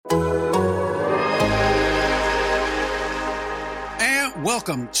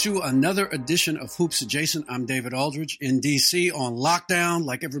Welcome to another edition of Hoops Adjacent. I'm David Aldridge in D.C. on lockdown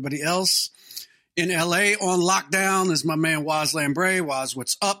like everybody else. In L.A. on lockdown is my man Waz Lambre. Waz,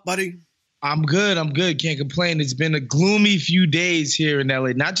 what's up, buddy? I'm good. Can't complain. It's been a gloomy few days here in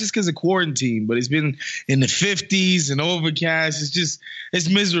LA, not just because of quarantine, but it's been in the 50s and overcast. It's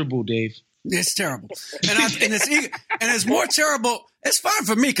miserable, Dave. It's terrible. And it's more terrible. It's fine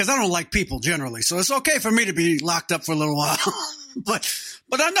for me because I don't like people generally. So it's okay for me to be locked up for a little while.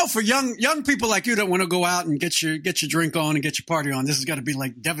 But I know for young people like you that want to go out and get your drink on and get your party on, this has got to be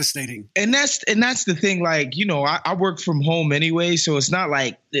like devastating. And that's the thing. Like, you know, I work from home anyway, so it's not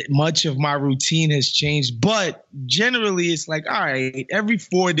like much of my routine has changed. But generally, it's like, all right, every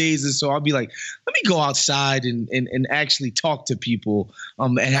 4 days or so, I'll be like, let me go outside and actually talk to people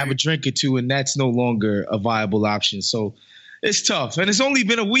and have a drink or two, and that's no longer a viable option. So it's tough, and it's only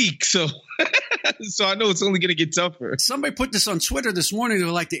been a week, so so I know it's only going to get tougher. Somebody put this on Twitter this morning. They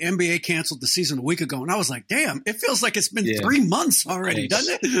were like, the NBA canceled the season a week ago, and I was like, damn, it feels like it's been 3 months already,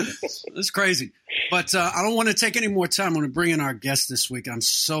 doesn't it? It's crazy. But I don't want to take any more time. I'm going to bring in our guest this week. I'm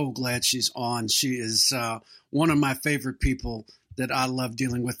so glad she's on. She is one of my favorite people that I love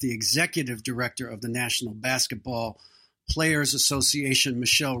dealing with, the executive director of the National Basketball Players Association,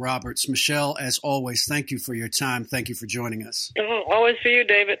 Michelle Roberts. Michelle, as always, thank you for your time. Thank you for joining us. Oh, always for you,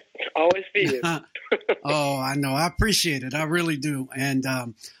 David. Always for you. Oh, I know. I appreciate it. I really do. And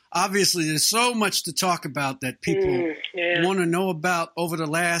obviously, there's so much to talk about that people want to know about over the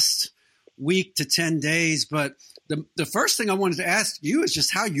last week to 10 days. But the first thing I wanted to ask you is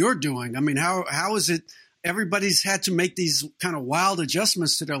just how you're doing. I mean, how is it? Everybody's had to make these kind of wild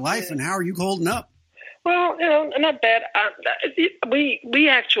adjustments to their life, and how are you holding up? Well, you know, not bad. We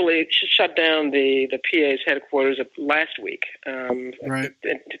actually shut down the PA's headquarters last week, right.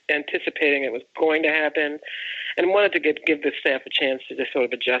 Anticipating it was going to happen, and wanted to give the staff a chance to just sort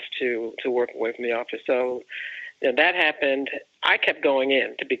of adjust to working away from the office. So, you know, that happened. I kept going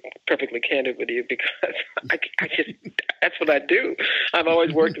in, to be perfectly candid with you, because I just that's what I do. I've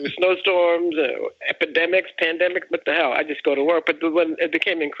always worked with snowstorms, epidemics, pandemics. What the hell? I just go to work. But when it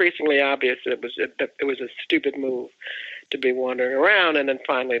became increasingly obvious that it was a stupid move to be wandering around, and then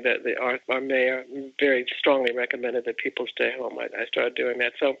finally our mayor very strongly recommended that people stay home. I started doing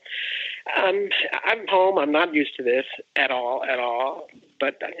that. So I'm home. I'm not used to this at all.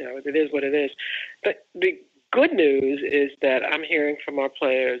 But you know, it is what it is. But the good news is that I'm hearing from our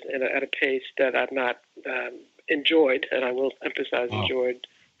players at a pace that I've not enjoyed, and I will emphasize enjoyed,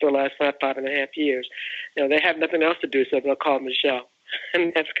 for the last 5.5 years. You know, they have nothing else to do, so they'll call Michelle,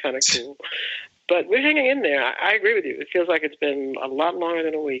 and that's kind of cool. But we're hanging in there. I agree with you. It feels like it's been a lot longer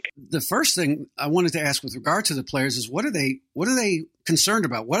than a week. The first thing I wanted to ask with regard to the players is what are they concerned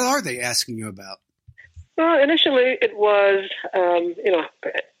about? What are they asking you about? Well, initially it was,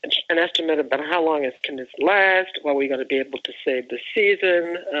 an estimate about how long can this last? Are we going to be able to save the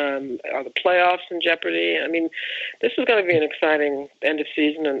season? Are the playoffs in jeopardy? I mean, this is going to be an exciting end of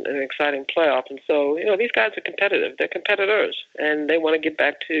season and an exciting playoff. And so, you know, these guys are competitive. They're competitors, and they want to get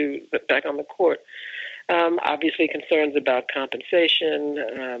back on the court. Obviously, concerns about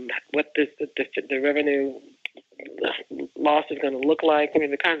compensation, what the revenue loss is going to look like. I mean,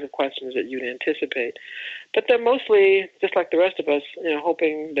 the kinds of questions that you'd anticipate. But they're mostly, just like the rest of us, you know,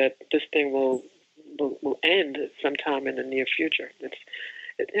 hoping that this thing will end sometime in the near future.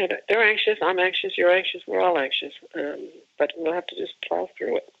 You know, they're anxious. I'm anxious. You're anxious. We're all anxious. But we'll have to just plow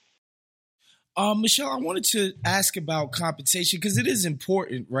through it. Michelle, I wanted to ask about compensation because it is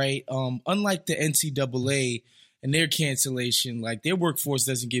important, right? Unlike the NCAA and their cancellation, like their workforce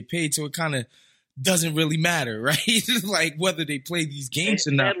doesn't get paid, so it kind of doesn't really matter, right? Like whether they play these games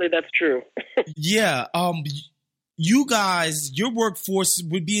or not. Sadly, that's true. Yeah. You guys, your workforce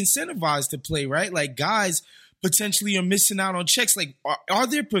would be incentivized to play, right? Like guys potentially are missing out on checks. Like are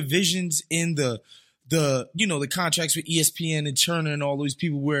there provisions in the contracts with ESPN and Turner and all those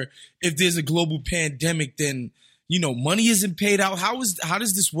people where if there's a global pandemic, then, you know, money isn't paid out? How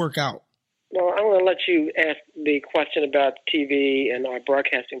does this work out? Well, I'm going to let you ask the question about TV and our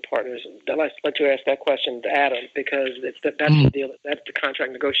broadcasting partners. Let's let you ask that question to Adam, because that's the deal. That's the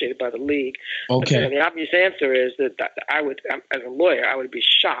contract negotiated by the league. Okay. But, the obvious answer is that I would, as a lawyer, I would be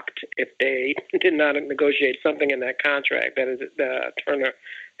shocked if they did not negotiate something in that contract, that is Turner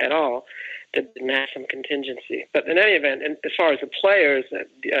at all, that didn't have some contingency. But in any event, and as far as the players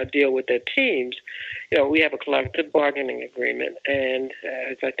that deal with their teams, you know, we have a collective bargaining agreement, and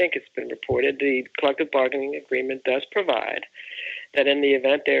as I think it's been reported, the collective bargaining agreement does provide that in the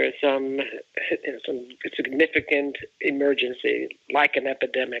event there is some significant emergency, like an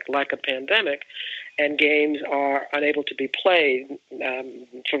epidemic, like a pandemic, and games are unable to be played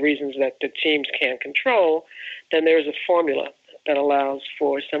for reasons that the teams can't control, then there's a formula that allows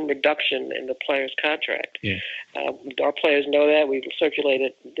for some reduction in the player's contract. Yeah. Our players know that. We've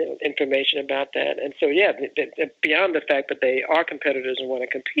circulated information about that. And so, beyond the fact that they are competitors and want to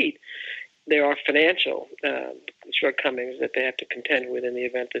compete, there are financial shortcomings that they have to contend with in the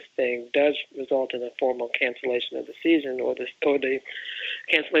event this thing does result in a formal cancellation of the season or the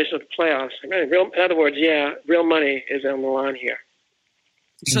cancellation of the playoffs. In other words, real money is on the line here.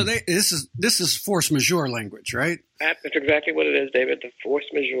 So this is force majeure language, right? That's exactly what it is, David. The force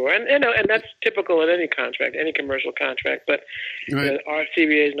majeure, and that's typical in any contract, any commercial contract. But right. Our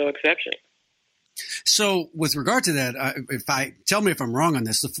CBA is no exception. So, with regard to that, tell me if I'm wrong on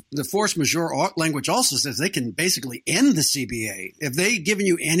this. The force majeure language also says they can basically end the CBA. Have they given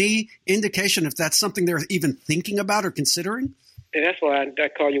you any indication if that's something they're even thinking about or considering? And that's why I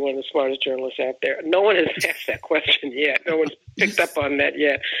call you one of the smartest journalists out there. No one has asked that question yet. No one's picked up on that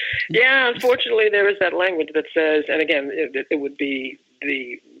yet. Yeah, unfortunately, there is that language that says, and again, it would be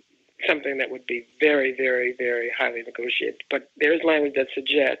something that would be very, very, very highly negotiated. But there is language that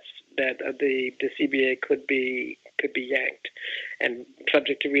suggests that the CBA could be yanked and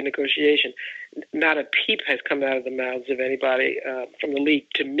subject to renegotiation. Not a peep has come out of the mouths of anybody from the league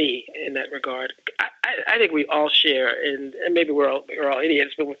to me in that regard. I think we all share, and maybe we're all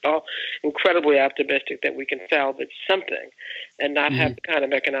idiots, but we're all incredibly optimistic that we can salvage something and not have the kind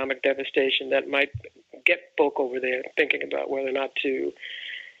of economic devastation that might get folk over there thinking about whether or not to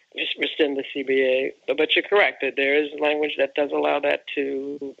just rescind the CBA. But you're correct that there is language that does allow that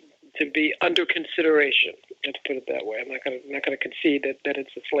to be under consideration. Let's put it that way. I'm not going to concede that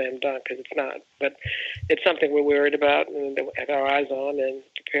it's a slam dunk, because it's not. But it's something we're worried about and have our eyes on and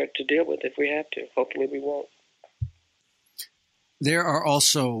prepared to deal with if we have to. Hopefully we won't. There are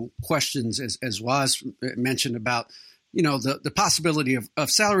also questions, as Waz mentioned, about the possibility of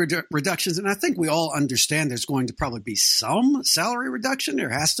salary reductions. And I think we all understand there's going to probably be some salary reduction. There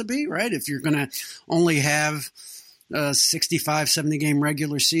has to be, right? If you're going to only have 65, 70 game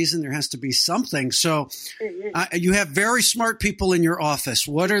regular season, there has to be something. So you have very smart people in your office.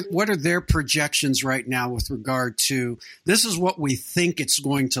 What are their projections right now with regard to this is what we think it's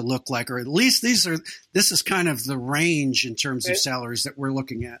going to look like, or at least this is kind of the range in terms of salaries that we're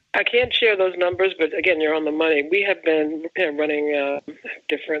looking at? I can't share those numbers, but again, you're on the money. We have been running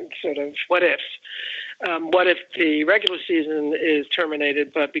different sort of what ifs. What if the regular season is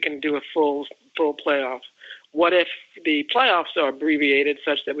terminated, but we can do a full playoff? What if the playoffs are abbreviated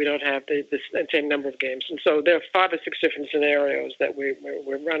such that we don't have the same number of games? And so there are 5 or 6 different scenarios that we're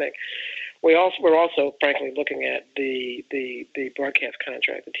running. We're also, frankly, looking at the broadcast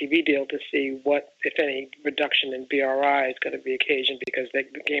contract, the TV deal, to see what, if any, reduction in BRI is going to be occasioned, because the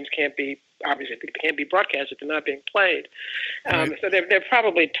games can't be broadcast if they're not being played. Right. So there are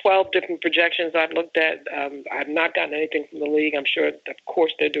probably 12 different projections I've looked at. I've not gotten anything from the league. I'm sure, of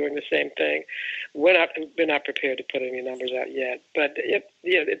course, they're doing the same thing. We're not prepared to put any numbers out yet, but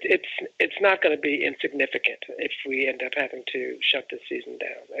it's not going to be insignificant if we end up having to shut this season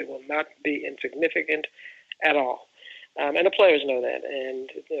down. It will not be insignificant at all. And the players know that, and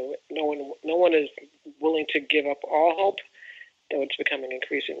no one is willing to give up all hope, though it's becoming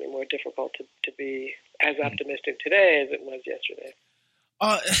increasingly more difficult to be as optimistic today as it was yesterday.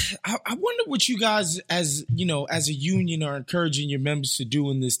 I wonder what you guys, as a union, are encouraging your members to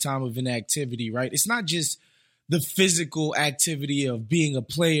do in this time of inactivity, right? It's not just the physical activity of being a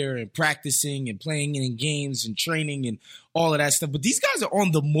player and practicing and playing in games and training and all of that stuff, but these guys are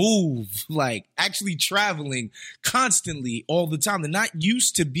on the move, like actually traveling constantly all the time. They're not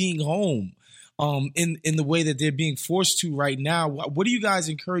used to being home in the way that they're being forced to right now. What are you guys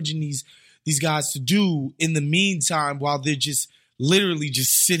encouraging these guys to do in the meantime while they're just literally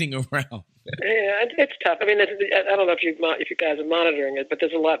just sitting around? Yeah, it's tough. I mean, I don't know if you guys are monitoring it, but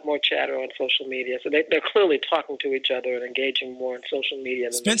there's a lot more chatter on social media. So they're clearly talking to each other and engaging more on social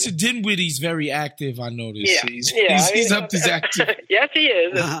media. Spencer Dinwiddie's very active, I noticed. Yeah. He's up to his active. Yes, he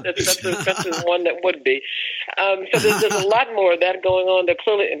is. Spencer's one that would be. So there's a lot more of that going on. They're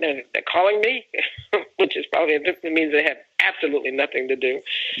clearly they're calling me, which is probably means they have absolutely nothing to do.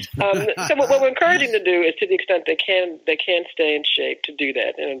 So what we're encouraging to do is, to the extent they can stay in shape, to do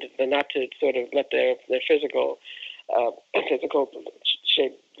that, and not to sort of let their physical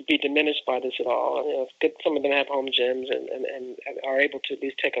shape be diminished by this at all. I mean, it's good. Some of them have home gyms and are able to at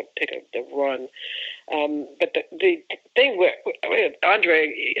least take a run. But the thing where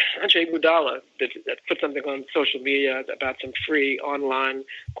Andre Iguodala that put something on social media about some free online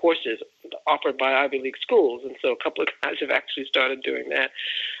courses offered by Ivy League schools, and so a couple of guys have actually started doing that.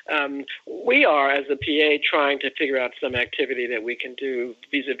 We are, as a PA, trying to figure out some activity that we can do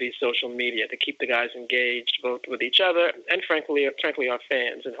vis-a-vis social media to keep the guys engaged, both with each other and frankly our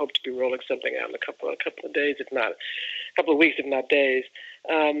fans, and hope to be rolling something out in a couple of days, if not a couple of weeks, if not days.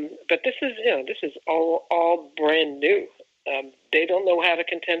 But this is all brand new. They don't know how to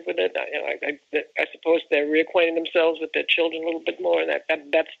contend with it. I suppose they're reacquainting themselves with their children a little bit more, and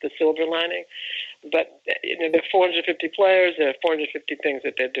that's the silver lining. But there are 450 players. There are 450 things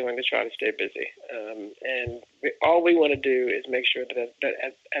that they're doing to try to stay busy. And all we want to do is make sure that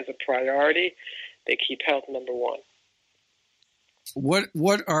as a priority, they keep health number one.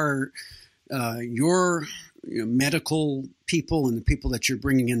 What are your medical people and the people that you're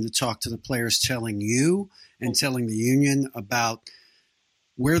bringing in to talk to the players telling you and telling the union about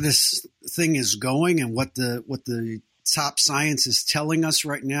where this thing is going and what the top science is telling us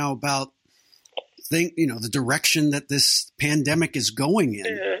right now about the direction that this pandemic is going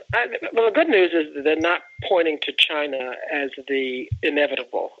in? Well, the good news is that they're not pointing to China as the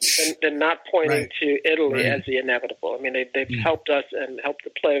inevitable. They're not pointing to Italy as the inevitable. I mean, they've helped us and helped the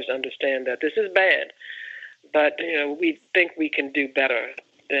players understand that this is bad, but we think we can do better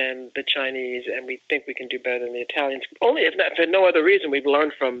than the Chinese, and we think we can do better than the Italians. Only if not for no other reason, we've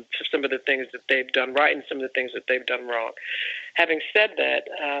learned from some of the things that they've done right and some of the things that they've done wrong. Having said that,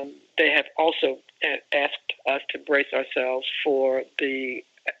 they have also asked us to brace ourselves for the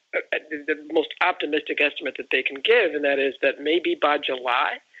most optimistic estimate that they can give, and that is that maybe by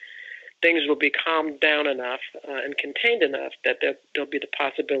July, things will be calmed down enough and contained enough that there'll be the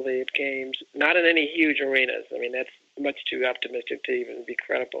possibility of games, not in any huge arenas. I mean, that's much too optimistic to even be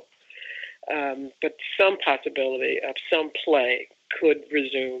credible. But some possibility of some play could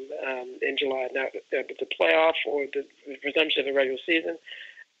resume in July. Now, the playoff or the resumption of the regular season,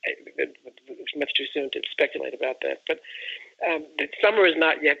 it's much too soon to speculate about that. But the summer is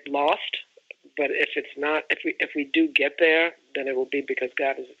not yet lost. But if we do get there, then it will be because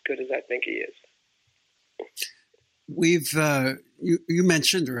God is as good as I think He is. We've you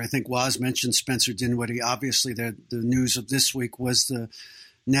mentioned, or I think Waz mentioned, Spencer Dinwiddie. Obviously, the news of this week was the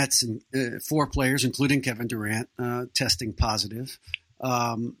Nets and 4 players, including Kevin Durant, testing positive.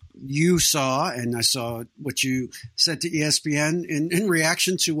 You saw, and I saw what you said to ESPN in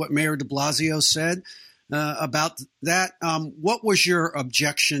reaction to what Mayor de Blasio said about that. What was your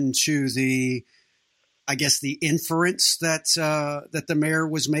objection to the inference that the mayor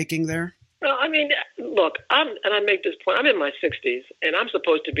was making there? Well, I mean, look, I make this point. I'm in my 60s, and I'm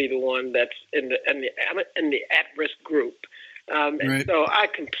supposed to be the one that's in the at-risk group. And so I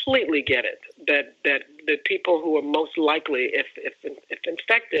completely get it that the people who are most likely, if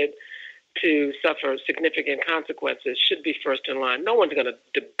infected, to suffer significant consequences should be first in line. No one's going to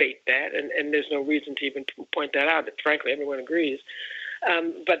debate that, and there's no reason to even point that out. Frankly, everyone agrees.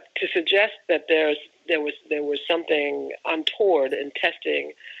 But to suggest that there was something untoward in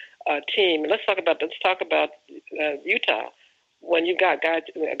testing a team. Let's talk about Utah. When you've got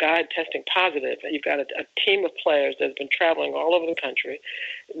a guy testing positive, and you've got a team of players that's been traveling all over the country,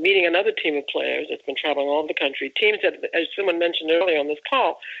 meeting another team of players that's been traveling all over the country, teams that, as someone mentioned earlier on this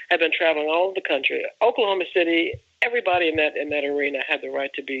call, have been traveling all over the country. Oklahoma City, everybody in that arena had the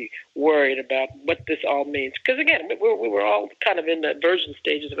right to be worried about what this all means. Because, again, we were all kind of in the virgin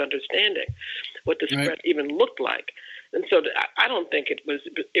stages of understanding what the spread even looked like. And so I don't think it was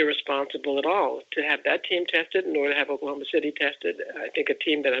irresponsible at all to have that team tested, nor to have Oklahoma City tested. I think a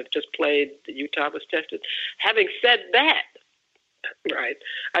team that had just played, Utah, was tested. Having said that, right,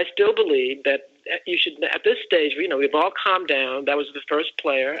 I still believe that you should, at this stage, we've all calmed down. That was the first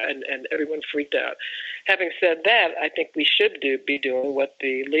player, and everyone freaked out. Having said that, I think we should be doing what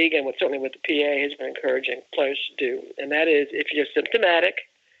the league and certainly what the PA has been encouraging players to do, and that is if you're symptomatic,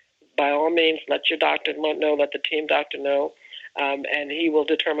 by all means, let your doctor know, let the team doctor know, and he will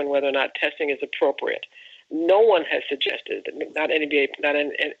determine whether or not testing is appropriate. No one has suggested, not any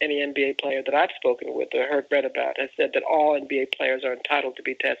NBA player that I've spoken with or read about, has said that all NBA players are entitled to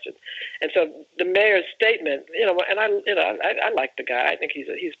be tested. And so the mayor's statement, and I like the guy. I think he's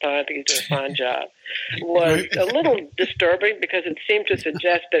fine. I think he's doing a fine job. Was a little disturbing because it seemed to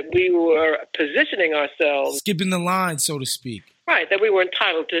suggest that we were positioning ourselves, skipping the line, so to speak. Right, that we were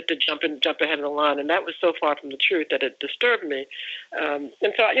entitled to jump ahead of the line, and that was so far from the truth that it disturbed me. And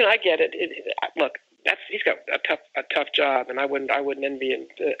so, I get it. Look, he's got a tough job, and I wouldn't envy him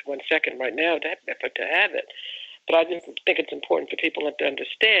 1 second right now to have it. But I just think it's important for people to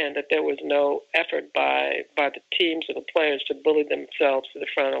understand that there was no effort by the teams or the players to bully themselves to the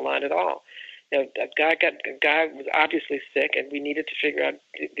front of the line at all. A guy was obviously sick, and we needed to figure out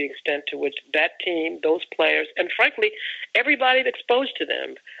the extent to which that team, those players, and frankly, everybody exposed to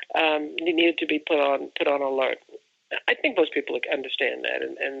them needed to be put on alert. I think most people understand that,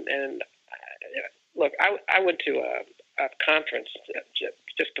 and look, I went to a conference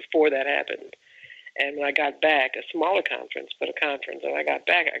just before that happened. And when I got back, a smaller conference, but a conference, and I got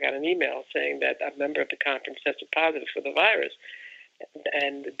back, I got an email saying that a member of the conference tested positive for the virus,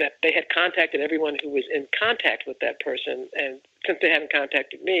 and that they had contacted everyone who was in contact with that person. And since they hadn't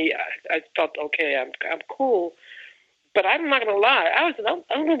contacted me, I felt, okay, I'm cool. But I'm not going to lie, I was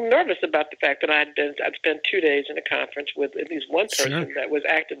a little nervous about the fact that I'd spent 2 days in a conference with at least one person that was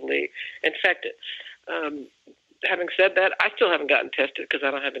actively infected. Having said that, I still haven't gotten tested because I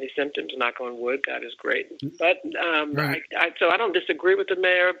don't have any symptoms. Knock on wood, God is great. But right. So I don't disagree with the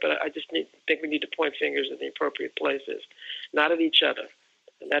mayor, but I just think we need to point fingers at the appropriate places, not at each other.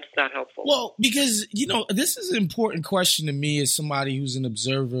 And that's not helpful. Well, because, this is an important question to me as somebody who's an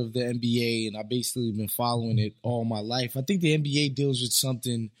observer of the NBA, and I've basically been following it all my life. I think the NBA deals with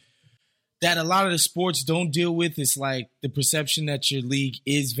something that a lot of the sports don't deal with. It's like the perception that your league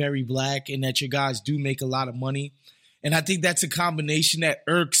is very black and that your guys do make a lot of money. And I think that's a combination that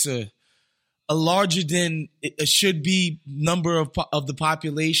irks a larger than it should be number of the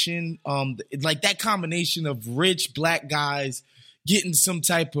population. Like that combination of rich black guys getting some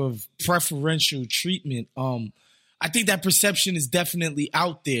type of preferential treatment. I think that perception is definitely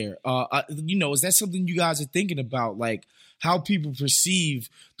out there. Is that something you guys are thinking about? Like, how people perceive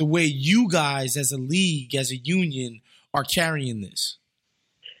the way you guys as a league, as a union, are carrying this?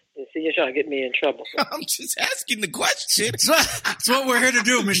 You see, you're trying to get me in trouble. I'm just asking the question. That's what we're here to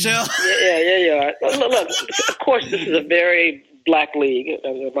do, Michelle. Yeah. Look, of course, this is a very black league,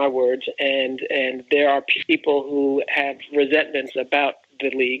 those are my words, and there are people who have resentments about the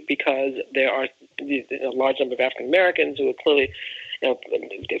league because there are a large number of African Americans who are clearly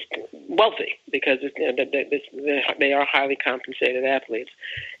wealthy because they are highly compensated athletes.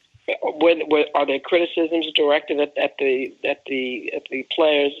 Are there criticisms directed at the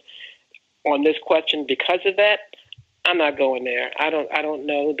players on this question because of that? I'm not going there. I don't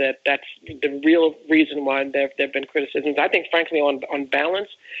know that that's the real reason why there have been criticisms. I think, frankly, on balance,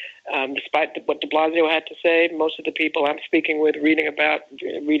 despite what de Blasio had to say, most of the people I'm speaking with, reading about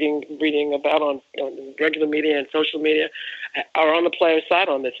on regular media and social media, are on the players' side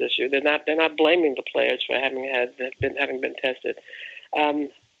on this issue. They're not blaming the players for having been tested.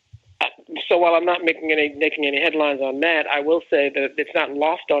 So while I'm not making any headlines on that, I will say that it's not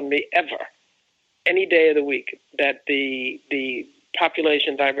lost on me ever, any day of the week, that the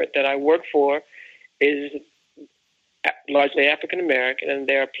population that I work for is largely African American, and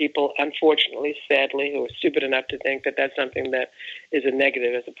there are people, unfortunately, sadly, who are stupid enough to think that that's something that is a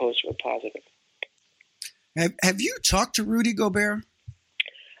negative as opposed to a positive. Have you talked to Rudy Gobert?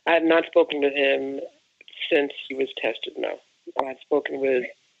 I have not spoken with him since he was tested, no. I've spoken with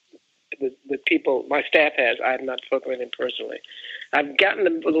people, my staff has. I have not spoken with him personally. I've gotten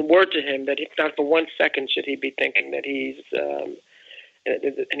the word to him that not for 1 second should he be thinking that he's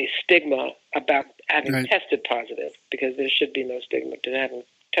any stigma about having tested positive, because there should be no stigma to having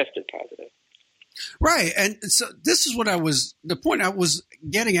tested positive. Right. And so this is the point I was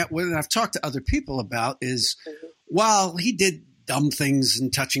getting at when I've talked to other people about is while he did dumb things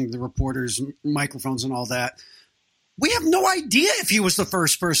and touching the reporters' microphones and all that, we have no idea if he was the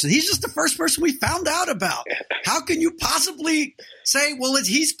first person. He's just the first person we found out about. How can you possibly say, well,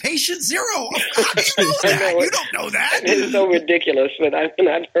 he's patient zero? How do you know that? You don't know that. It's so ridiculous, but I've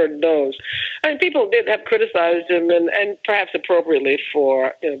heard those. I mean, people did have criticized him, and perhaps appropriately,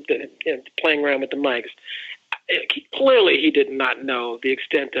 for playing around with the mics. Clearly, he did not know the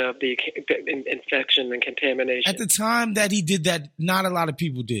extent of the infection and contamination. At the time that he did that, not a lot of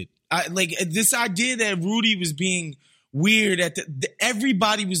people did. This idea that Rudy was being weird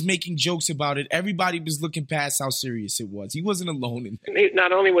everybody was making jokes about it. Everybody was looking past how serious it was. He wasn't alone in that.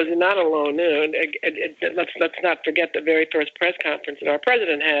 Not only was he not alone, let's not forget the very first press conference that our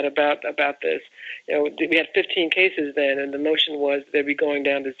president had about this. We had 15 cases then, and the notion was they'd be going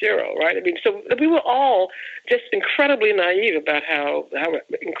down to zero, right? I mean, so we were all just incredibly naive about how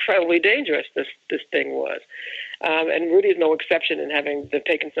incredibly dangerous this thing was. And Rudy is no exception in having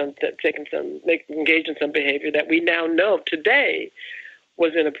engaged in some behavior that we now know today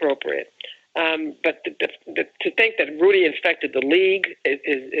was inappropriate. But to think that Rudy infected the league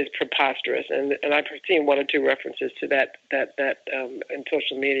is preposterous, and I've seen one or two references to that in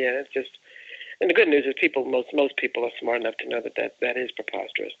social media. It's just, and the good news is most people are smart enough to know that is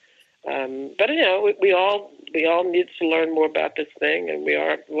preposterous. But we all need to learn more about this thing, and we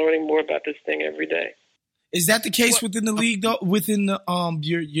are learning more about this thing every day. Is that the case within the league though? Within the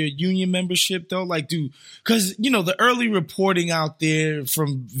your union membership though? Like, because the early reporting out there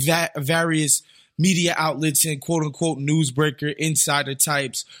from various media outlets and quote unquote newsbreaker insider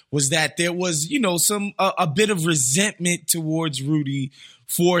types was that there was a bit of resentment towards Rudy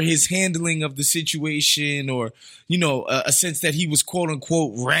for his handling of the situation, or a sense that he was quote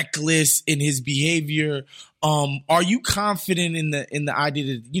unquote reckless in his behavior. Are you confident in the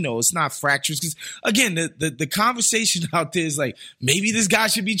idea that it's not fractures? Because again, the conversation out there is like, maybe this guy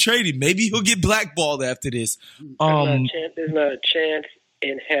should be traded, maybe he'll get blackballed after this. There's not a chance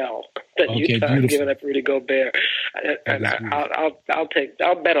in hell that Utah's giving up Rudy Gobert.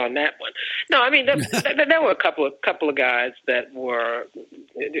 I'll bet on that one. No, I mean there were a couple of guys that were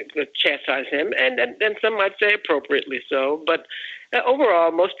chastised him, and some might say appropriately so, but.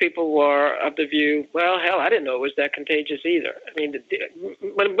 Overall, most people were of the view, well, hell, I didn't know it was that contagious either. I mean,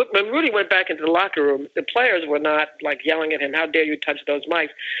 when Rudy went back into the locker room, the players were not like yelling at him, "How dare you touch those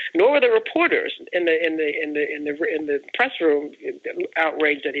mics?" Nor were the reporters in the press room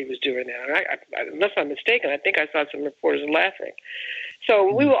outraged that he was doing that. Unless I'm mistaken, I think I saw some reporters laughing.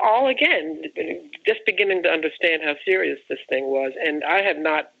 So we were all, again, just beginning to understand how serious this thing was, and I have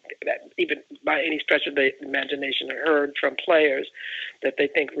not, even by any stretch of the imagination, heard from players that they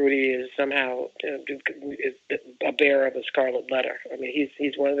think Rudy is somehow is a bearer of a scarlet letter. I mean,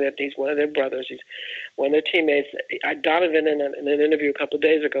 he's one of their brothers. He's one of their teammates. Donovan, in an interview a couple of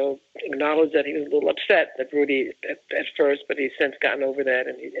days ago, acknowledged that he was a little upset that Rudy at first, but he's since gotten over that,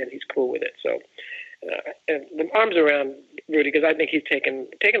 and he's cool with it. So. The arms around Rudy, because I think he's taken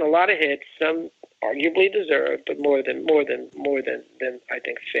a lot of hits, some arguably deserved, but more than I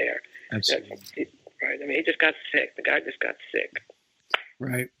think fair. Absolutely. Right. I mean, he just got sick. The guy just got sick.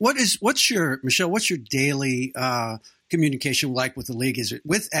 Right. What's your daily communication like with the league? Is it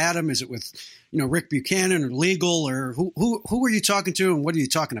with Adam? Is it with Rick Buchanan or legal, or who are you talking to, and what are you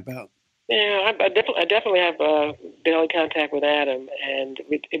talking about? Yeah, I definitely have daily contact with Adam, and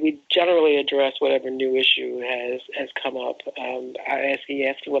we generally address whatever new issue has come up. He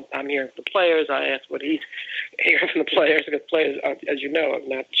asks what I'm hearing from the players. I ask what he's hearing from the players, because players, as you know, I'm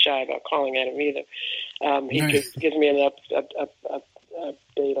not shy about calling Adam either. He gives me an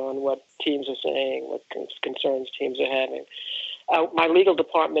update on what teams are saying, what concerns teams are having. My legal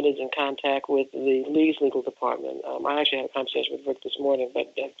department is in contact with the league's legal department. I actually had a conversation with Rick this morning,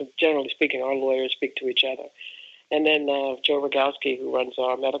 but generally speaking, our lawyers speak to each other. And then Joe Rogowski, who runs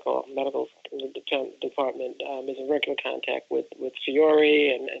our medical department, is in regular contact with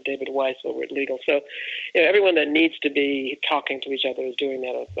Fiore and David Weiss over at legal. So, everyone that needs to be talking to each other is doing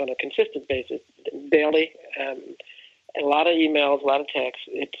that on a consistent basis, daily. A lot of emails, a lot of texts.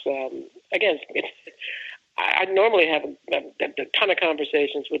 I normally have a ton of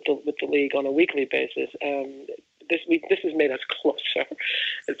conversations with the league on a weekly basis. This has made us closer,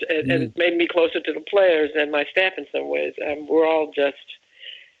 and it's made me closer to the players and my staff in some ways. We're all just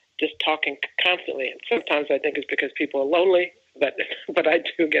talking constantly, and sometimes I think it's because people are lonely. But I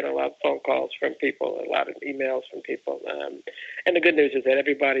do get a lot of phone calls from people, a lot of emails from people, and the good news is that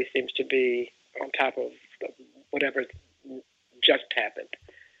everybody seems to be on top of whatever just happened.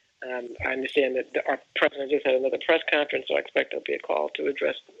 I understand that our president just had another press conference, so I expect there'll be a call to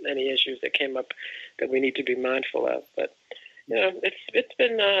address any issues that came up that we need to be mindful of. But it's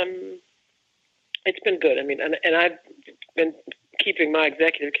been good. I mean, and I've been keeping my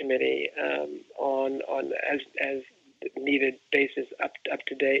executive committee on as needed basis up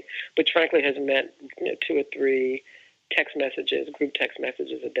to date, which frankly has meant 2 or 3 group text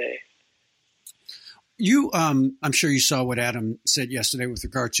messages a day. I'm sure you saw what Adam said yesterday with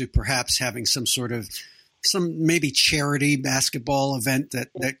regard to perhaps having some maybe charity basketball event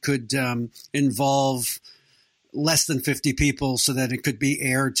that could involve less than 50 people, so that it could be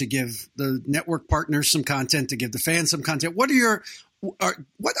aired to give the network partners some content, to give the fans some content. What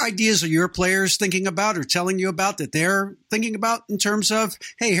ideas are your players thinking about or telling you about that they're thinking about in terms of,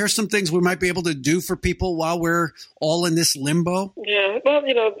 hey, here's some things we might be able to do for people while we're all in this limbo? Yeah, well,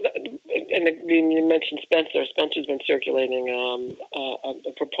 and you mentioned Spencer. Spencer's been circulating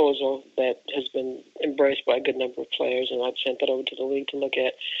a proposal that has been embraced by a good number of players, and I've sent that over to the league to look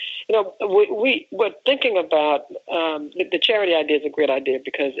at. We're thinking about the charity idea is a great idea,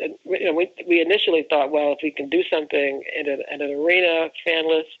 because we initially thought, well, if we can do something at an arena,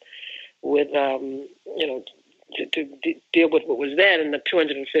 fanless, with to deal with what was then in the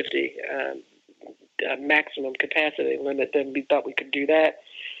 250 maximum capacity limit, then we thought we could do that.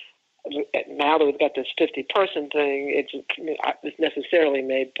 Now that we've got this 50-person thing, it's necessarily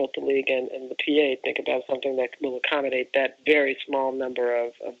made both the league and the PA think about something that will accommodate that very small number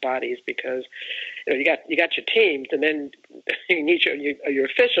of bodies, because you got your teams, and then you need your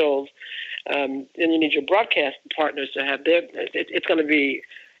officials, and you need your broadcast partners to have their. It's going to be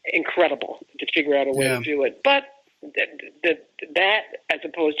incredible to figure out a way to do it, but that as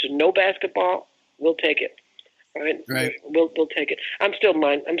opposed to no basketball, we'll take it. Right. We'll take it. I'm still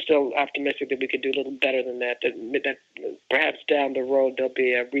optimistic that we could do a little better than that. That perhaps down the road there'll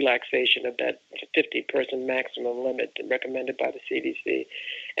be a relaxation of that 50-person maximum limit recommended by the CDC,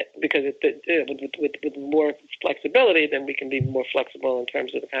 because with more flexibility, then we can be more flexible in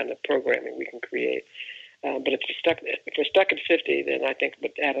terms of the kind of programming we can create. But if we're stuck at 50, then I think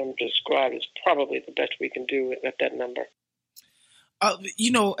what Adam described is probably the best we can do at that number.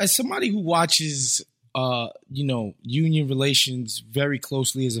 As somebody who watches union relations very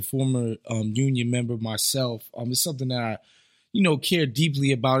closely as a former union member myself, it's something that I, care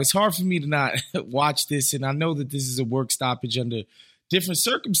deeply about. It's hard for me to not watch this, and I know that this is a work stoppage under different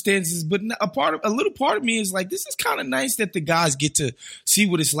circumstances, but a little part of me is like, this is kind of nice that the guys get to see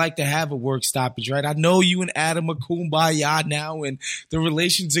what it's like to have a work stoppage, right? I know you and Adam are kumbaya now, and the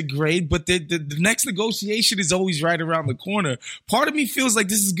relations are great, but the next negotiation is always right around the corner. Part of me feels like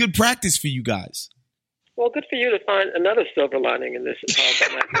this is good practice for you guys. Well, good for you to find another silver lining in this.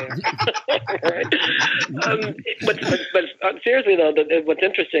 Right? But seriously, though, what's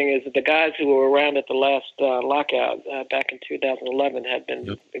interesting is that the guys who were around at the last lockout back in 2011 had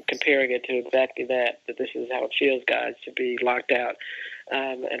been comparing it to exactly that this is how it feels, guys, to be locked out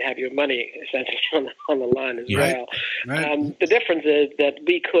and have your money essentially on the line as well. Right. The difference is that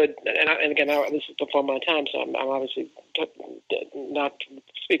we could, and again, this is before my time, so I'm obviously not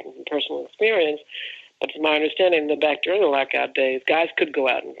speaking from personal experience. But to my understanding, back during the lockout days, guys could go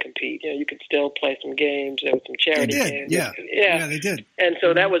out and compete. You could still play some games. There was some charity games. Yeah, they did. And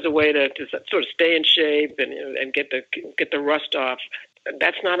so that was a way to sort of stay in shape and get the rust off.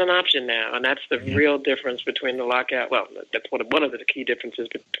 That's not an option now, and that's the real difference between the lockout. Well, that's one of the key differences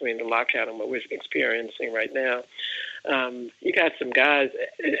between the lockout and what we're experiencing right now. You got some guys,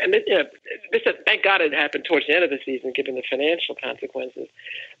 and thank God it happened towards the end of the season, given the financial consequences.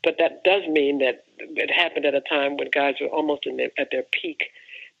 But that does mean that it happened at a time when guys were almost at their peak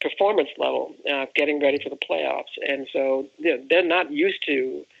performance level, getting ready for the playoffs, and so they're not used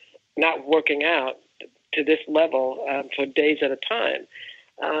to not working out to this level for days at a time.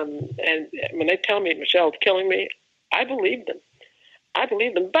 And when they tell me Michelle's killing me, I believe them.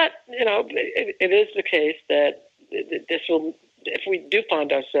 But it is the case that this will, if we do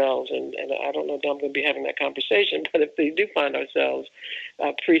find ourselves, and I don't know if I'm going to be having that conversation, but if we do find ourselves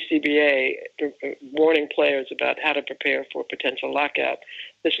pre-CBA warning players about how to prepare for a potential lockout,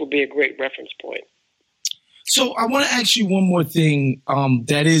 this will be a great reference point. So I want to ask you one more thing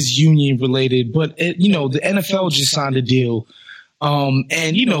that is union related, but the NFL just signed a deal. And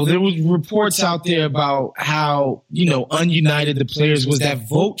there was reports out there about how, ununited the players was. That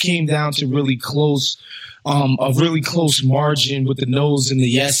vote came down to really close, a really close margin with the no's and the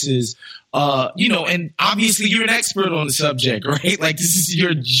yeses. And obviously you're an expert on the subject, right? Like, this is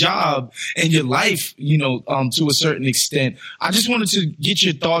your job and your life, to a certain extent. I just wanted to get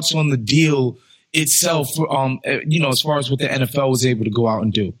your thoughts on the deal itself, as far as what the NFL was able to go out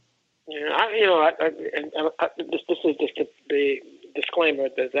and do. This is just the disclaimer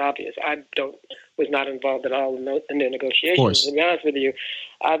that's obvious. I was not involved at all in the negotiations. To be honest with you,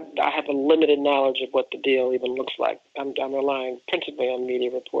 I have a limited knowledge of what the deal even looks like. I'm relying principally on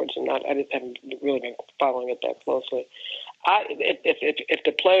media reports, and I haven't really been following it that closely. If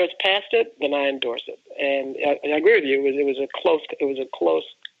the players passed it, then I endorse it. And I agree with you. It was a close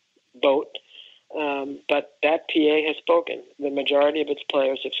vote. But that PA has spoken. The majority of its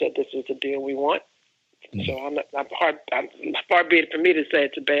players have said this is the deal we want. So I'm far be it for me to say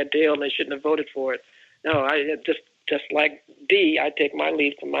it's a bad deal and they shouldn't have voted for it. No, I just like D, I take my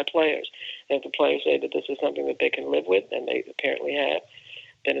lead from my players. And if the players say that this is something that they can live with, and they apparently have,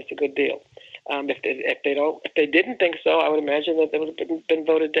 then it's a good deal. If they didn't think so, I would imagine that they would have been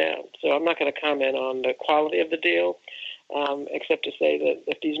voted down. So I'm not going to comment on the quality of the deal, except to say that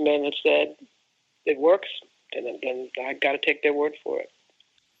if these men have said it works, then I got to take their word for it.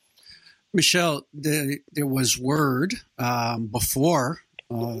 Michelle, there was word before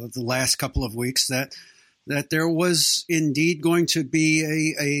the last couple of weeks that there was indeed going to be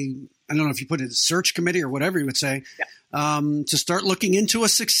a I don't know if you put it a search committee or whatever you would say, to start looking into a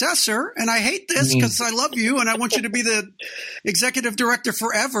successor. And I hate this because I love you and I want you to be the executive director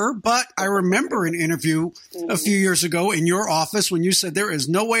forever. But I remember an interview a few years ago in your office when you said there is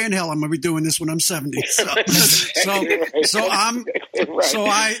no way in hell I'm going to be doing this when I'm 70.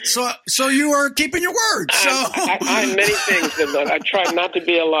 So you are keeping your word. So I have many things that I try not to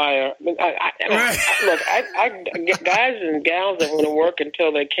be a liar. Look, guys and gals that want to work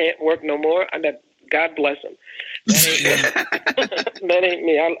until they can't work no more, God bless them. That ain't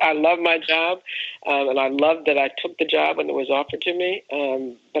me. I love my job, and I love that I took the job when it was offered to me.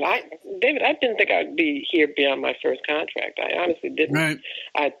 But David, I didn't think I'd be here beyond my first contract. I honestly didn't. Right.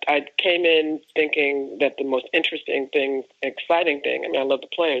 I came in thinking that the most interesting thing, exciting thing, I love the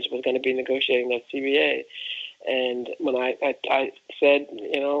players, was going to be negotiating that CBA. And when I said,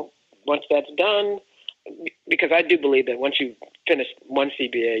 once that's done, because I do believe that once you finish one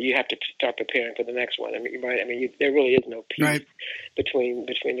CBA, you have to start preparing for the next one. There really is no peace between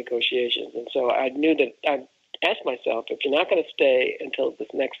negotiations. And so I knew that I asked myself, if you're not going to stay until this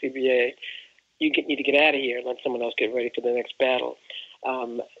next CBA, you need to get out of here and let someone else get ready for the next battle.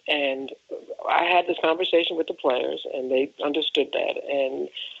 And I had this conversation with the players, and they understood that. And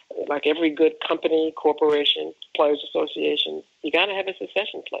like every good company, corporation, players association, you got to have a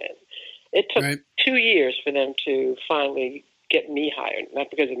succession plan. It took 2 years for them to finally get me hired. Not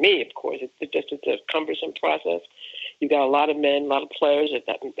because of me, of course. It's a cumbersome process. You've got a lot of men, a lot of players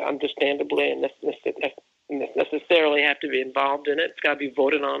that understandably and necessarily have to be involved in it. It's got to be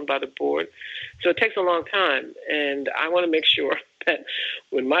voted on by the board. So it takes a long time. And I want to make sure that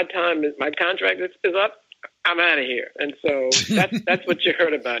when my contract is up, I'm out of here. And so that's what you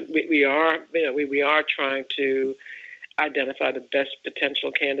heard about. We are trying to identify the best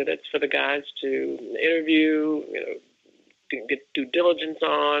potential candidates for the guys to interview, get due diligence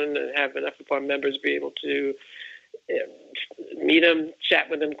on, and have enough of our members be able to meet them, chat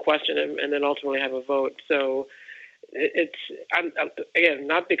with them, question them, and then ultimately have a vote. So I'm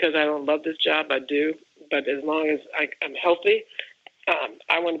not because I don't love this job, I do, but as long as I'm healthy,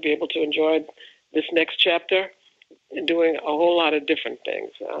 I want to be able to enjoy this next chapter and doing a whole lot of different things,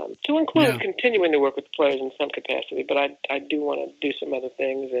 to include continuing to work with players in some capacity. But I do want to do some other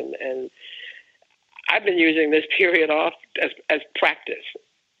things, and I've been using this period off as practice,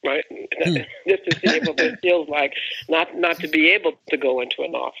 right? Just to see what it feels like not to be able to go into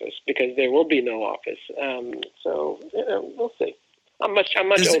an office, because there will be no office. So we'll see. I'm much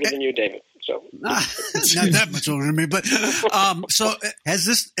older than you, David. So not that much older than me, but so has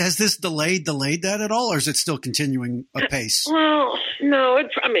this delayed that at all, or is it still continuing apace? Well, no.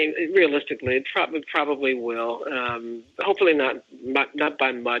 Realistically, it probably will. Hopefully not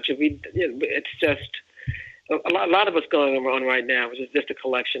by much. It's just a lot of what's going on right now, which is just a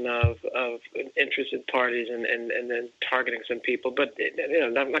collection of interested parties and then targeting some people. But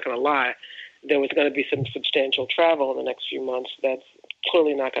I'm not going to lie. There was going to be some substantial travel in the next few months. That's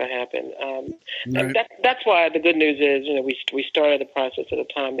clearly not going to happen. And that's why the good news is, we started the process at a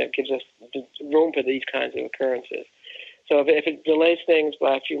time that gives us room for these kinds of occurrences. So if it delays things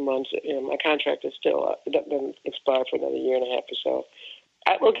by a few months, my contract is still been expired for another year and a half or so.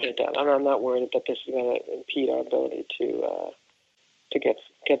 I will get it done. I'm not worried that this is going to impede our ability to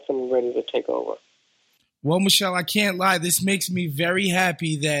get someone ready to take over. Well, Michelle, I can't lie. This makes me very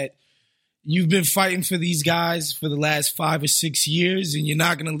happy that you've been fighting for these guys for the last 5 or 6 years, and you're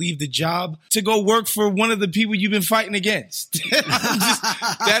not going to leave the job to go work for one of the people you've been fighting against.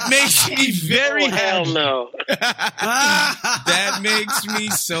 That makes me very happy. Hell no. That makes me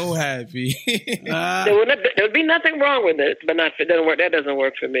so happy. There would be nothing wrong with it, but it doesn't work. That doesn't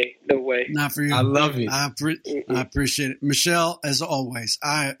work for me. No way. Not for you. I love it. I appreciate it, Michelle. As always,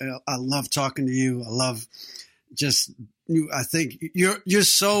 I love talking to you. I love just you. I think you're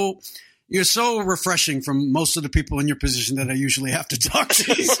so. You're so refreshing from most of the people in your position that I usually have to talk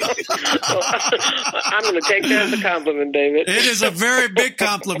to. I'm going to take that as a compliment, David. It is a very big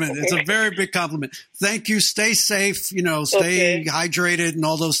compliment. It's a very big compliment. Thank you. Stay safe, stay hydrated and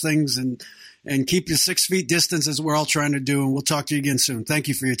all those things, and keep your 6 feet distance as we're all trying to do. And we'll talk to you again soon. Thank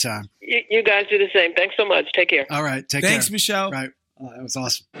you for your time. You guys do the same. Thanks so much. Take care. All right. Thanks, Michelle. Right. That was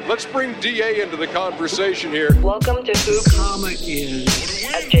awesome. Let's bring DA into the conversation here. Welcome to Hoop Comment is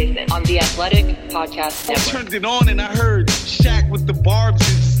Adjacent on the Athletic Podcast Network. I turned it on and I heard Shaq with the barbs.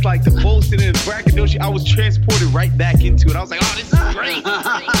 It's like the Bolton and braggadocio. I was transported right back into it. I was like, oh, this is great.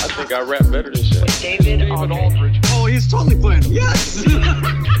 I think I rap better than Shaq. With David Aldridge. Oh, he's totally playing. Yes.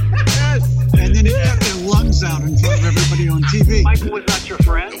 Yes. And then he got their lungs out in front of everybody on TV. Michael was not your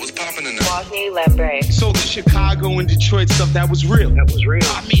friend. It was popping in there. Wosny Lambre. So the Chicago and Detroit stuff, that was real. I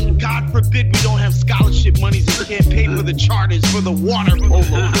mean, God forbid we don't have scholarship monies and can't pay for the charters for the water polo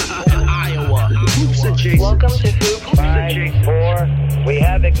in Iowa. Hoops adjacent. Welcome to Hoops. 5, 4, we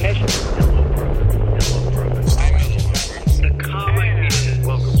have ignition.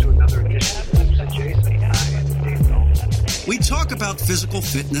 Welcome to another edition of Hoops Adjacent. I am Dave Dalton. We talk about physical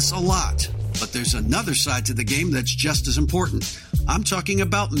fitness a lot, but there's another side to the game that's just as important. I'm talking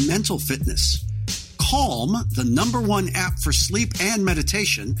about mental fitness. Calm, the #1 app for sleep and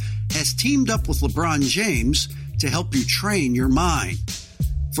meditation, has teamed up with LeBron James to help you train your mind.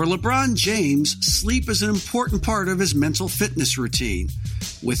 For LeBron James, sleep is an important part of his mental fitness routine.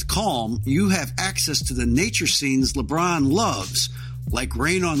 With Calm, you have access to the nature scenes LeBron loves, like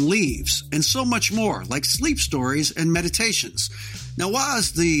Rain on Leaves, and so much more, like sleep stories and meditations. Now, while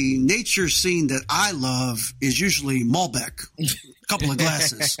the nature scene that I love is usually Malbec, a couple of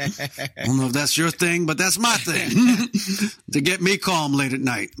glasses. I don't know if that's your thing, but that's my thing, to get me calm late at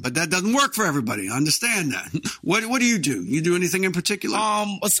night. But that doesn't work for everybody. I understand that. What do? You do anything in particular?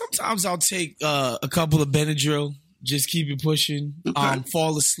 Sometimes I'll take a couple of Benadryl. Just keep it pushing. Okay.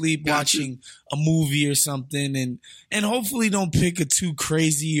 Fall asleep Gotcha. watching a movie or something, and hopefully don't pick a too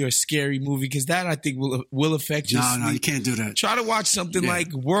crazy or scary movie, because that I think will affect your sleep. No, you can't do that. Try to watch something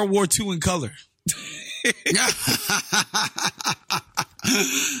like World War II in color.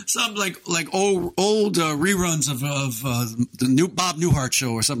 Something like old reruns of the new Bob Newhart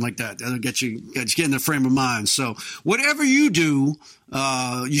show or something like that. That'll get you in the frame of mind. So whatever you do,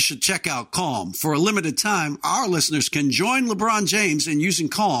 you should check out Calm. For a limited time, our listeners can join LeBron James in using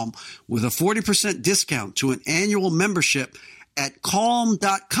Calm with a 40% discount to an annual membership at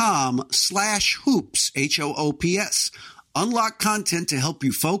calm.com/hoops, HOOPS. Unlock content to help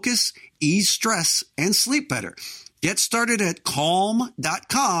you focus, ease stress, and sleep better. Get started at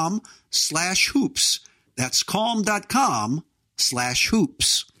calm.com/hoops. That's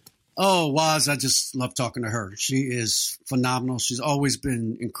calm.com/hoops. Oh, Waz, I just love talking to her. She is phenomenal. She's always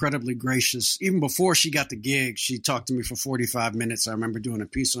been incredibly gracious. Even before she got the gig, she talked to me for 45 minutes. I remember doing a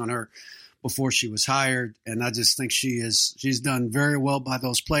piece on her before she was hired. And I just think she's done very well by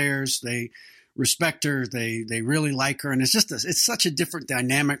those players. They respect her. They really like her. And it's such a different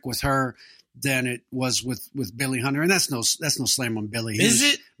dynamic with her than it was with Billy Hunter. And that's no slam on Billy. Is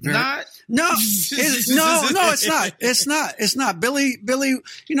it not? No, it's not. It's not. Billy,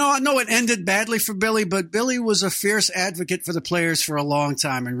 I know it ended badly for Billy, but Billy was a fierce advocate for the players for a long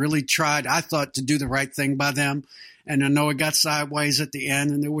time and really tried, I thought, to do the right thing by them. And I know it got sideways at the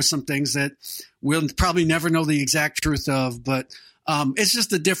end, and there were some things that we'll probably never know the exact truth of, but it's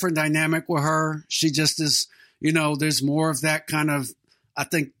just a different dynamic with her. She just is, there's more of that kind of, I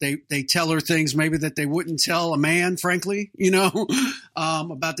think they tell her things maybe that they wouldn't tell a man, frankly,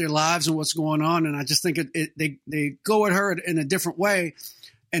 about their lives and what's going on. And I just think they go at her in a different way.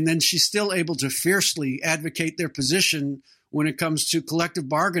 And then she's still able to fiercely advocate their position when it comes to collective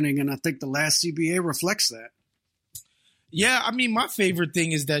bargaining. And I think the last CBA reflects that. Yeah, I mean, my favorite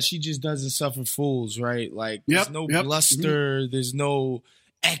thing is that she just doesn't suffer fools, right? Like, there's no bluster, there's no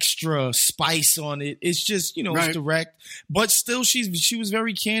extra spice on it. It's just, it's direct. But still, she was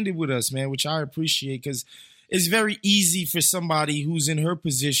very candid with us, man, which I appreciate, because it's very easy for somebody who's in her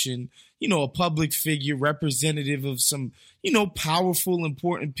position, a public figure, representative of some, powerful,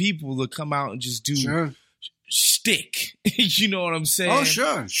 important people, to come out and just do shtick. You know what I'm saying? Oh,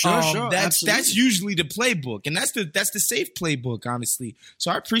 sure. That's usually the playbook, and that's the safe playbook, honestly. So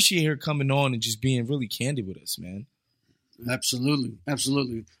I appreciate her coming on and just being really candid with us, man. Absolutely.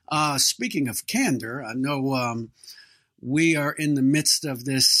 Speaking of candor, I know we are in the midst of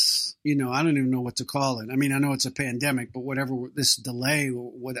this, I don't even know what to call it. I mean, I know it's a pandemic, but whatever, this delay,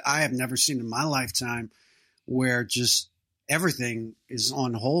 what I have never seen in my lifetime, where just everything is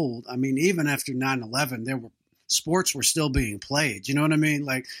on hold. I mean, even after 9/11, sports were still being played. You know what I mean?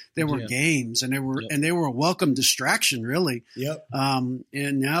 Like, there were games, and they were a welcome distraction, really. Yep.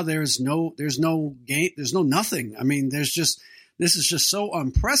 And now there's no game, there's no nothing. I mean, this is just so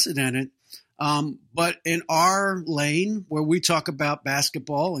unprecedented. But in our lane, where we talk about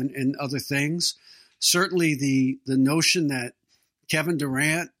basketball and other things, certainly the notion that Kevin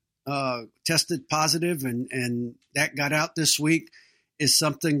Durant tested positive and that got out this week is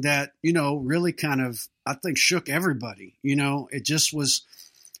something that, really kind of, I think, shook everybody. It just was,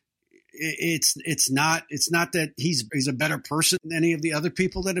 it's not that he's a better person than any of the other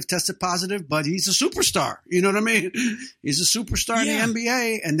people that have tested positive, but he's a superstar. You know what I mean? He's a superstar in the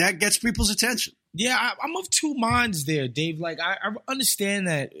NBA, and that gets people's attention. Yeah, I'm of two minds there, Dave. Like, I understand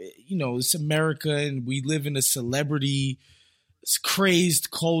that, it's America and we live in a celebrity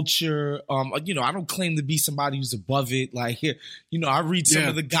crazed culture. You know, I don't claim to be somebody who's above it. Like, you know, I read some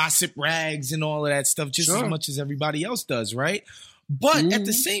of the gossip rags and all of that stuff just as much as everybody else does, right? But at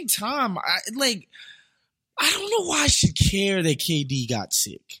the same time, I don't know why I should care that KD got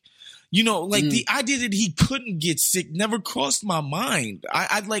sick. You know, like the idea that he couldn't get sick never crossed my mind.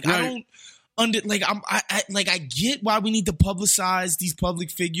 I don't I get why we need to publicize these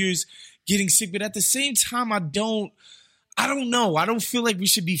public figures getting sick, but at the same time, I don't know. I don't feel like we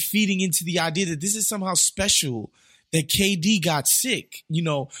should be feeding into the idea that this is somehow special that KD got sick. You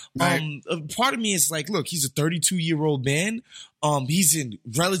know, part of me is like, look, he's a 32-year-old man. He's in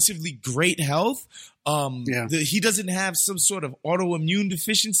relatively great health. He doesn't have some sort of autoimmune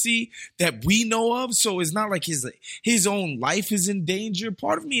deficiency that we know of. So it's not like his own life is in danger.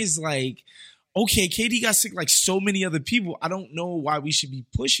 Part of me is like, okay, KD got sick like so many other people. I don't know why we should be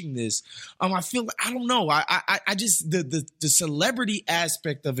pushing this. I feel like, I don't know. I just, the celebrity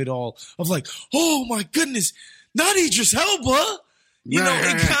aspect of it all, of like, oh my goodness, not Idris Elba. You know,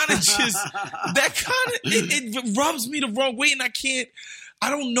 it kind of just, it rubs me the wrong way, and I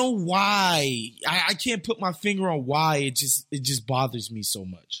don't know why. I can't put my finger on why it just bothers me so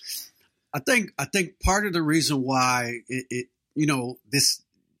much. I think part of the reason why it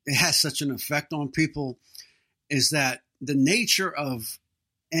has such an effect on people is that the nature of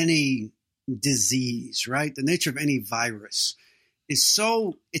any disease, right? The nature of any virus is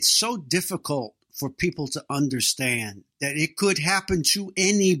it's so difficult for people to understand that it could happen to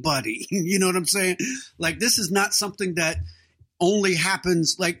anybody. You know what I'm saying? Like, this is not something that only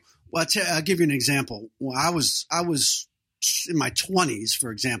happens. Like, well, I'll give you an example. Well, I was in my 20s,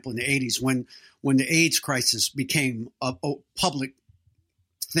 for example, in the 80s, when the AIDS crisis became a public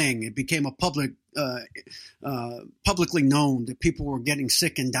thing. It became a publicly known that people were getting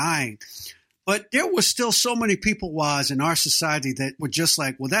sick and dying. But there were still so many people in our society that were just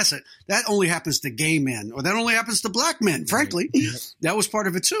like, well, that's it. That only happens to gay men, or that only happens to black men, frankly. That was part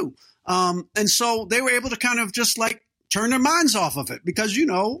of it too. And so they were able to kind of just like turn their minds off of it because, you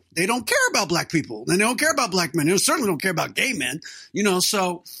know, they don't care about black people and they don't care about black men. They certainly don't care about gay men, you know,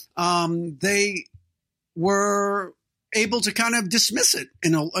 so they were able to kind of dismiss it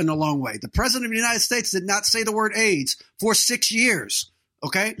in a long way. The president of the United States did not say the word AIDS for 6 years.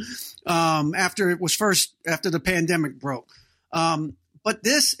 Okay. After the pandemic broke. But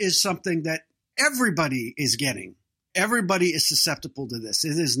this is something that everybody is getting. Everybody is susceptible to this.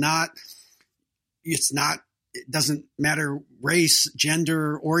 It doesn't matter race,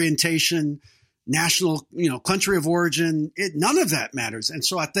 gender, orientation, national, country of origin. None of that matters. And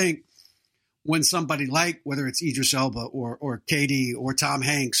so I think when somebody like, whether it's Idris Elba or KD or Tom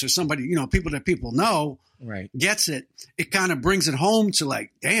Hanks or somebody, people that people know, right, gets it, it kind of brings it home to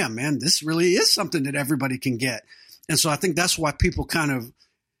like, damn, man, this really is something that everybody can get. And so I think that's why people kind of,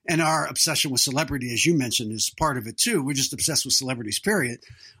 and our obsession with celebrity, as you mentioned, is part of it too. We're just obsessed with celebrities, period.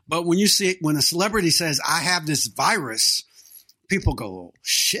 But when a celebrity says, I have this virus, people go, oh,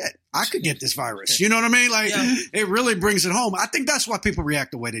 shit, I could get this virus. You know what I mean? Like, It really brings it home. I think that's why people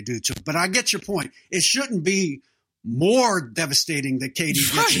react the way they do too. But I get your point. It shouldn't be more devastating that KD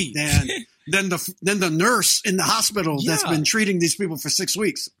gets it than the nurse in the hospital that's been treating these people for 6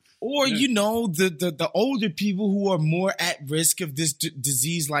 weeks. Or, the older people who are more at risk of this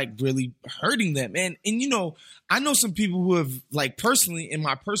disease, like really hurting them. And I know some people who have, like, personally, in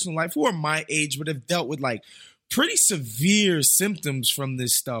my personal life, who are my age, but have dealt with, like, pretty severe symptoms from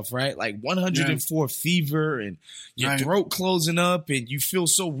this stuff, right? Like 104 fever and your throat closing up and you feel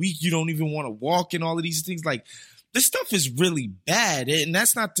so weak you don't even want to walk and all of these things. Like, this stuff is really bad. And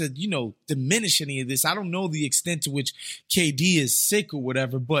that's not to, diminish any of this. I don't know the extent to which KD is sick or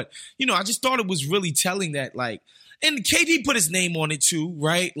whatever, but, I just thought it was really telling that, like, and KD put his name on it too,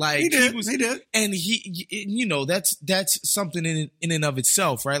 right? Like he did. And that's something in and of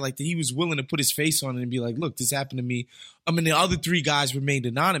itself, right? Like that he was willing to put his face on it and be like, look, this happened to me. I mean, the other three guys remained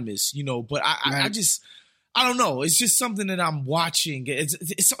anonymous, but I don't know. It's just something that I'm watching.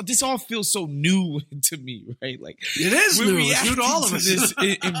 This all feels so new to me, right? Like it is new. It's new to all of us. This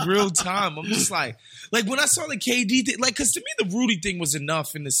in real time. I'm just like when I saw the KD thing, like, because to me the Rudy thing was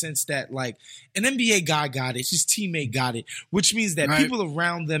enough in the sense that like an NBA guy got it, his teammate got it, which means that people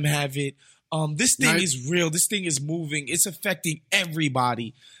around them have it. This thing is real. This thing is moving. It's affecting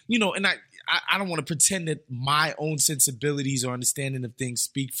everybody. And I don't want to pretend that my own sensibilities or understanding of things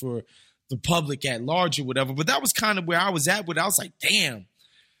speak for the public at large or whatever, but that was kind of where I was at. But I was like, damn,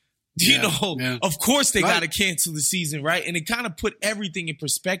 of course they got to cancel the season, right? And it kind of put everything in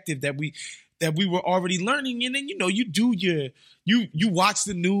perspective that that we were already learning. And then, you do you watch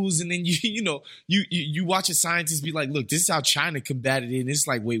the news, and then you watch a scientist be like, look, this is how China combated it. And it's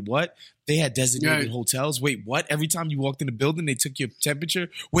like, wait, what? They had designated hotels. Wait, what? Every time you walked in the building, they took your temperature.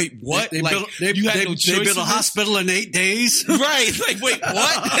 Wait, what? They built a hospital in 8 days. Right. Like, wait,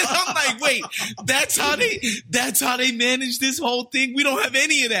 what? I'm like, wait, that's how they manage this whole thing. We don't have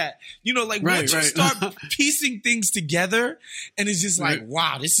any of that. Once you start piecing things together, and it's just like,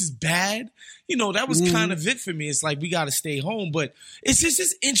 wow, this is bad. That was kind of it for me. It's like, we got to stay home. But it's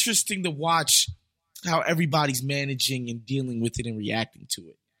just interesting to watch how everybody's managing and dealing with it and reacting to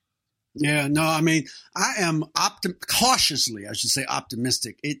it. Yeah, no, I mean, I am cautiously, I should say,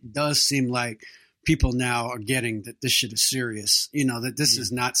 optimistic. It does seem like people now are getting that this shit is serious. That this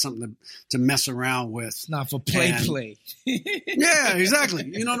is not something to mess around with. It's not for play. Yeah, exactly.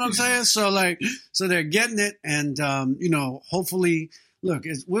 You know what I'm saying? So they're getting it, and hopefully. Look,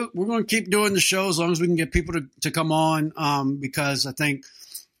 we're going to keep doing the show as long as we can get people to come on, because I think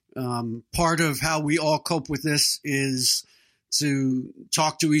part of how we all cope with this is to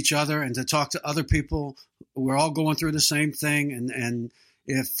talk to each other and to talk to other people. We're all going through the same thing, and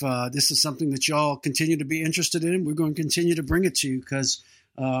if this is something that y'all continue to be interested in, we're going to continue to bring it to you, because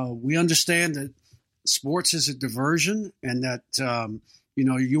we understand that sports is a diversion, and that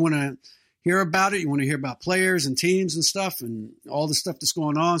you want to hear about it. You want to hear about players and teams and stuff and all the stuff that's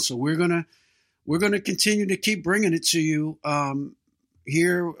going on. So we're gonna continue to keep bringing it to you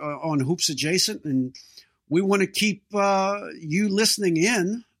here on Hoops Adjacent, and we want to keep you listening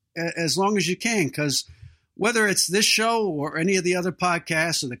in as long as you can, because whether it's this show or any of the other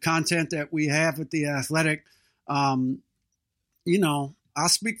podcasts or the content that we have at The Athletic, I'll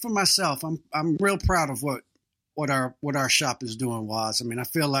speak for myself. I'm real proud of what our shop is doing, Waz. I mean, I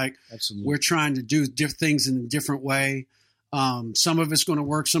feel like we're trying to do things in a different way. Some of it's going to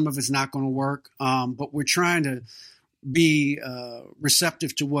work, some of it's not going to work. But we're trying to be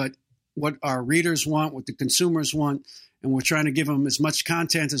receptive to what our readers want, what the consumers want, and we're trying to give them as much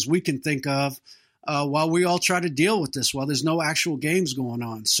content as we can think of while we all try to deal with this, while there's no actual games going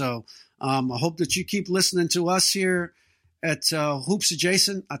on. So I hope that you keep listening to us here at Hoops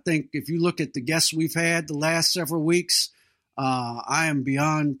Adjacent. I think if you look at the guests we've had the last several weeks, I am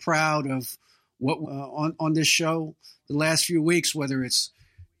beyond proud of what on this show the last few weeks, whether it's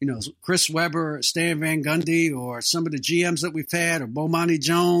Chris Webber, Stan Van Gundy, or some of the GMs that we've had, or Bomani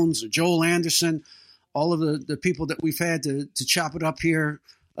Jones, or Joel Anderson, all of the people that we've had to chop it up here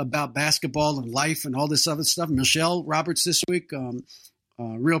about basketball and life and all this other stuff. Michelle Roberts this week,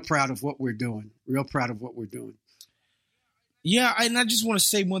 real proud of what we're doing. Yeah, and I just want to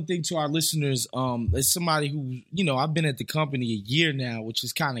say one thing to our listeners. As somebody who, I've been at the company a year now, which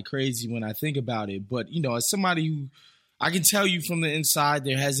is kind of crazy when I think about it. But, as somebody who, I can tell you from the inside,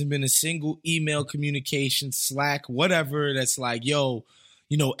 there hasn't been a single email communication, Slack, whatever, that's like, yo,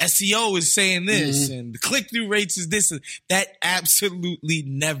 SEO is saying this and the click-through rates is this. That absolutely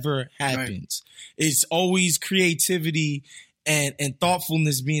never happens. Right. It's always creativity and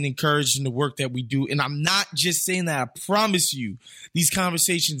thoughtfulness being encouraged in the work that we do. And I'm not just saying that. I promise you, these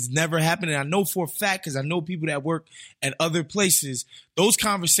conversations never happen. And I know for a fact, because I know people that work at other places, those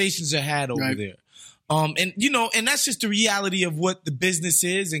conversations are had over there. And that's just the reality of what the business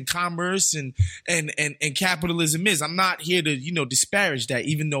is and commerce and capitalism is. I'm not here to, disparage that,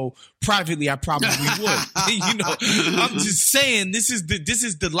 even though privately I probably would. I'm just saying this is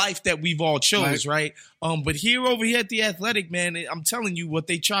the life that we've all chose, right? But over here at The Athletic, man, I'm telling you, what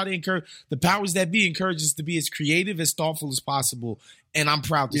they try to encourage, the powers that be encourage us to be as creative, as thoughtful as possible. And I'm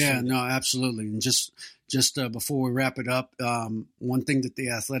proud to say that. Yeah, no, absolutely. And just before we wrap it up, one thing that The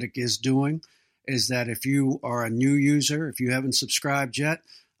Athletic is doing is that if you are a new user, if you haven't subscribed yet,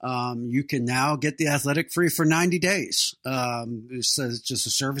 you can now get The Athletic free for 90 days. It's just a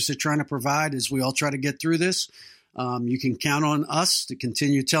service they're trying to provide as we all try to get through this. You can count on us to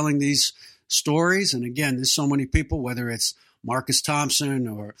continue telling these stories. And again, there's so many people, whether it's Marcus Thompson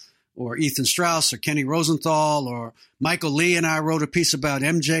or Ethan Strauss or Kenny Rosenthal or Michael Lee and I wrote a piece about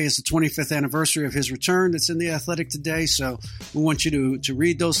MJ. It's the 25th anniversary of his return that's in The Athletic today. So we want you to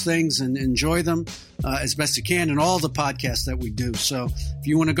read those things and enjoy them as best you can in all the podcasts that we do. So if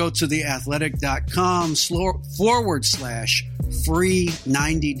you want to go to theathletic.com/free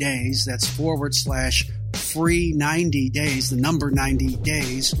 90 days, that's /free 90 days, the number 90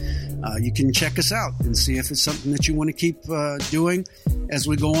 days, you can check us out and see if it's something that you want to keep doing as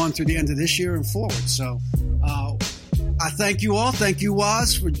we go on through the end of this year and forward. So I thank you all. Thank you,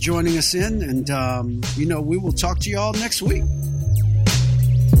 Waz, for joining us in. And, we will talk to you all next week.